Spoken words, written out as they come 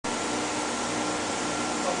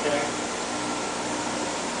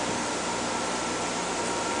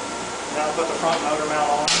now put the front motor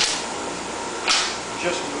mount on.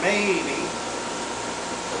 Just maybe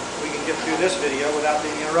we can get through this video without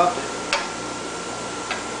being interrupted.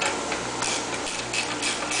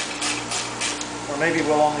 Or maybe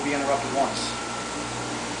we'll only be interrupted once.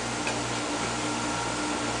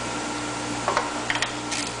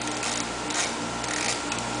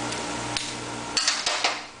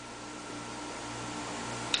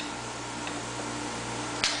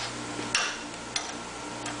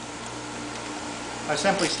 I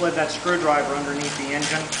simply slid that screwdriver underneath the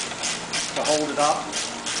engine to hold it up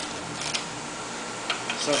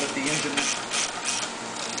so that the engine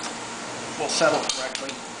will settle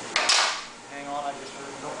correctly. Hang on, I just heard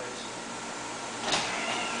a noise.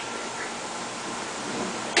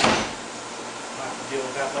 I'll have to deal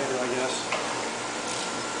with that later, I guess.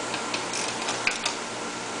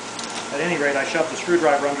 At any rate, I shoved the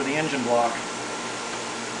screwdriver under the engine block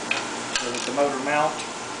so that the motor mount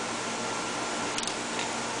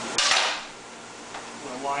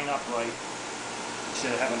line up right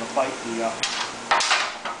instead of having to fight the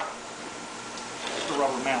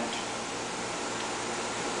rubber mount.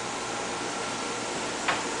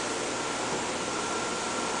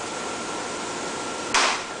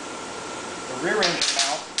 The rear engine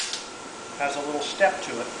mount has a little step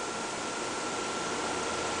to it.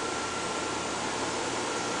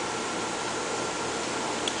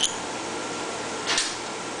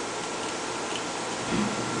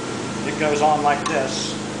 It goes on like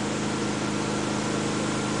this.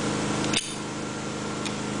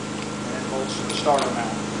 And it bolts to the starter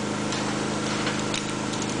mount.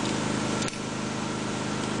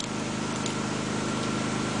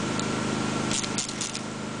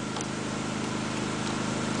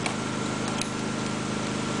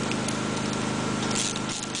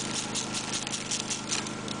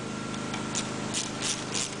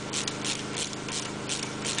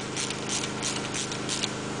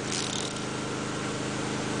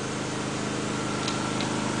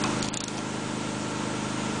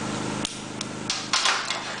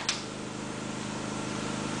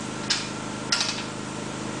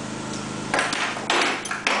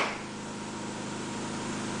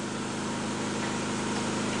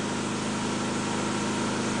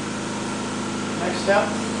 Next step,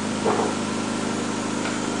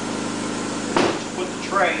 put the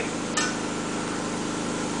tray,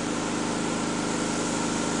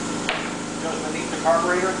 goes beneath the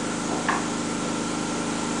carburetor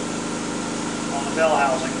on the bell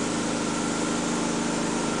housing.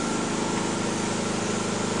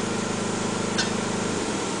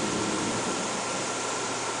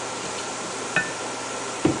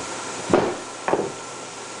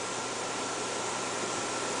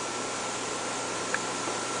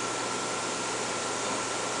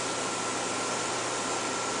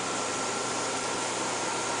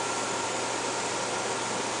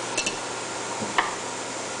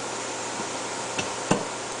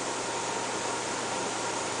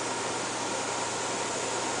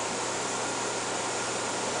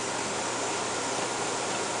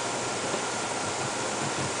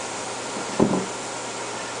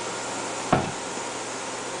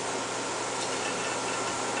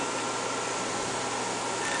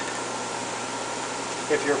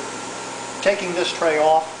 If you're taking this tray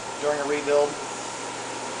off during a rebuild,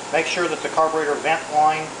 make sure that the carburetor vent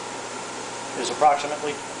line is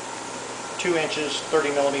approximately 2 inches, 30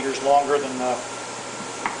 millimeters longer than the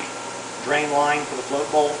drain line for the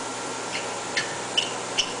float bowl.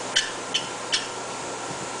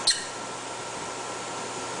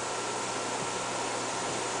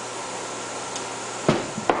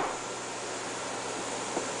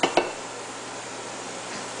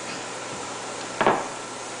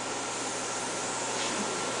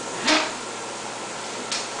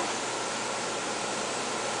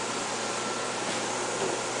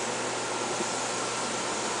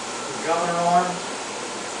 Governor arm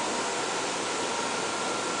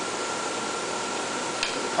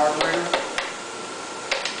for the carburetor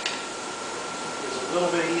is a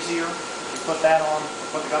little bit easier if you put that on,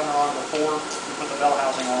 put the governor on before you put the bell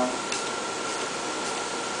housing on.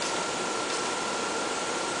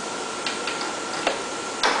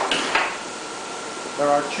 There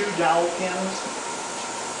are 2 dowel pins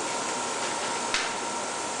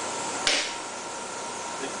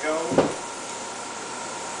that go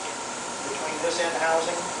this end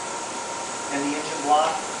housing and the engine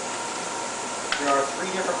block. There are 3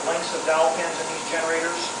 different lengths of dowel pins in these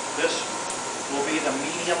generators. This will be the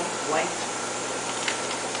medium length.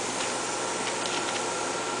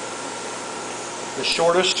 The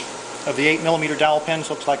shortest of the 8mm dowel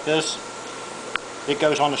pins looks like this. It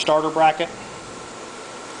goes on the starter bracket.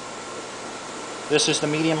 This is the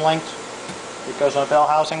medium length. It goes on the bell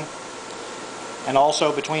housing, and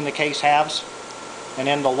also between the case halves. And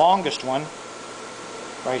then the longest one,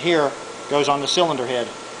 right here, goes on the cylinder head.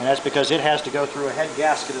 And that's because it has to go through a head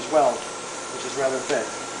gasket as well, which is rather thick.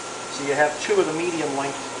 So you have two of the medium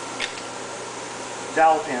length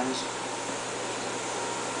dowel pins.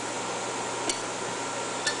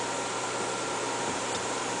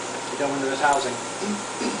 To go into this housing.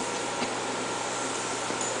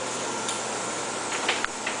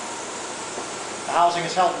 The housing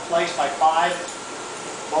is held in place by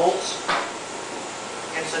 5 bolts.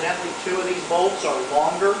 Incidentally, 2 of these bolts are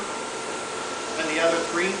longer than the other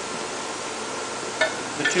 3.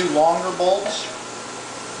 The 2 longer bolts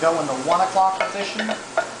go in the 1 o'clock position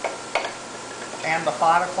and the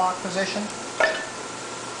 5 o'clock position.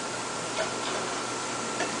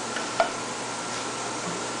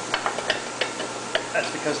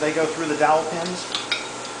 That's because they go through the dowel pins.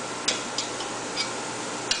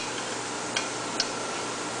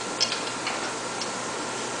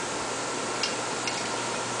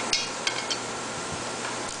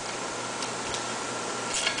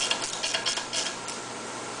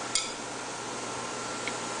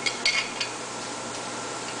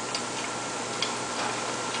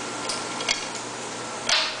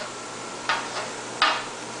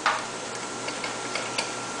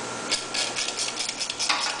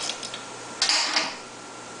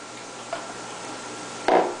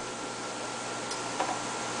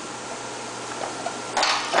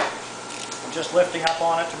 Just lifting up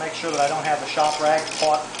on it to make sure that I don't have the shop rag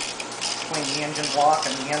caught between the engine block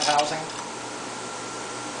and the end housing.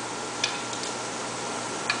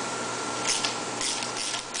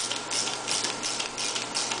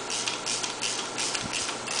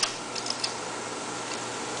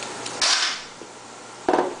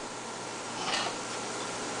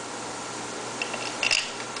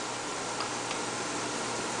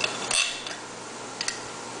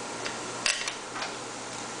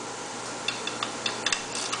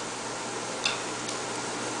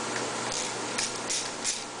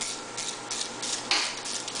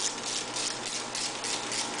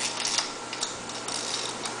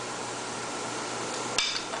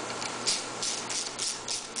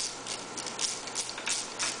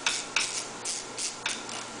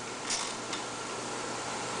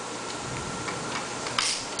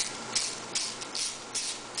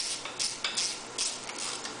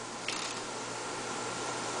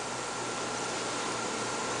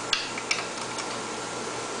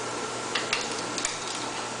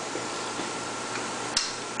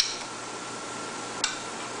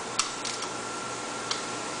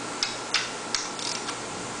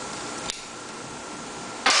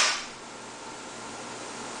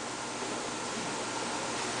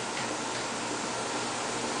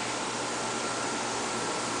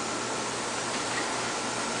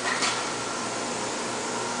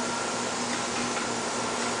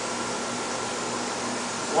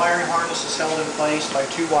 Wiring harness is held in place by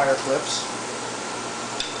 2 wire clips.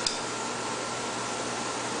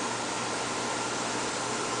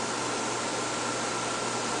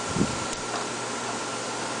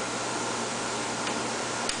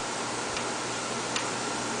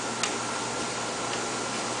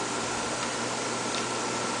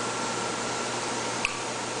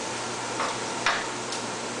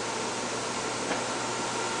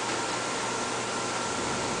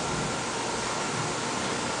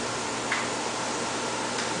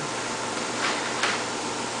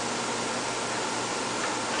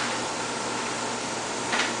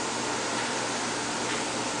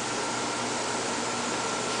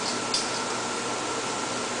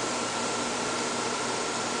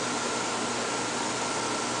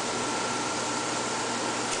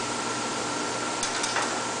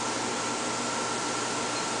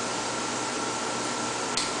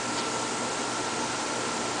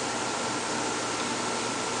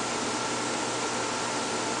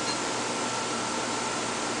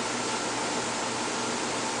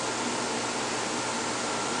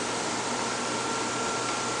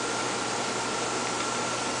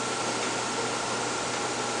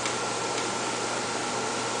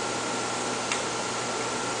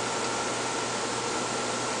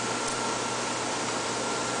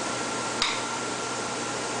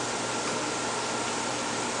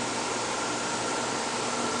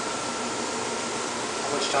 How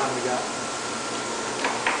much time we got?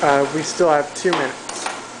 We still have 2 minutes.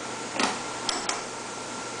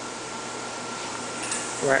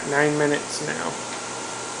 We're at 9 minutes now.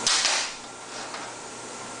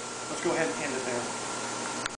 Let's go ahead and end it there.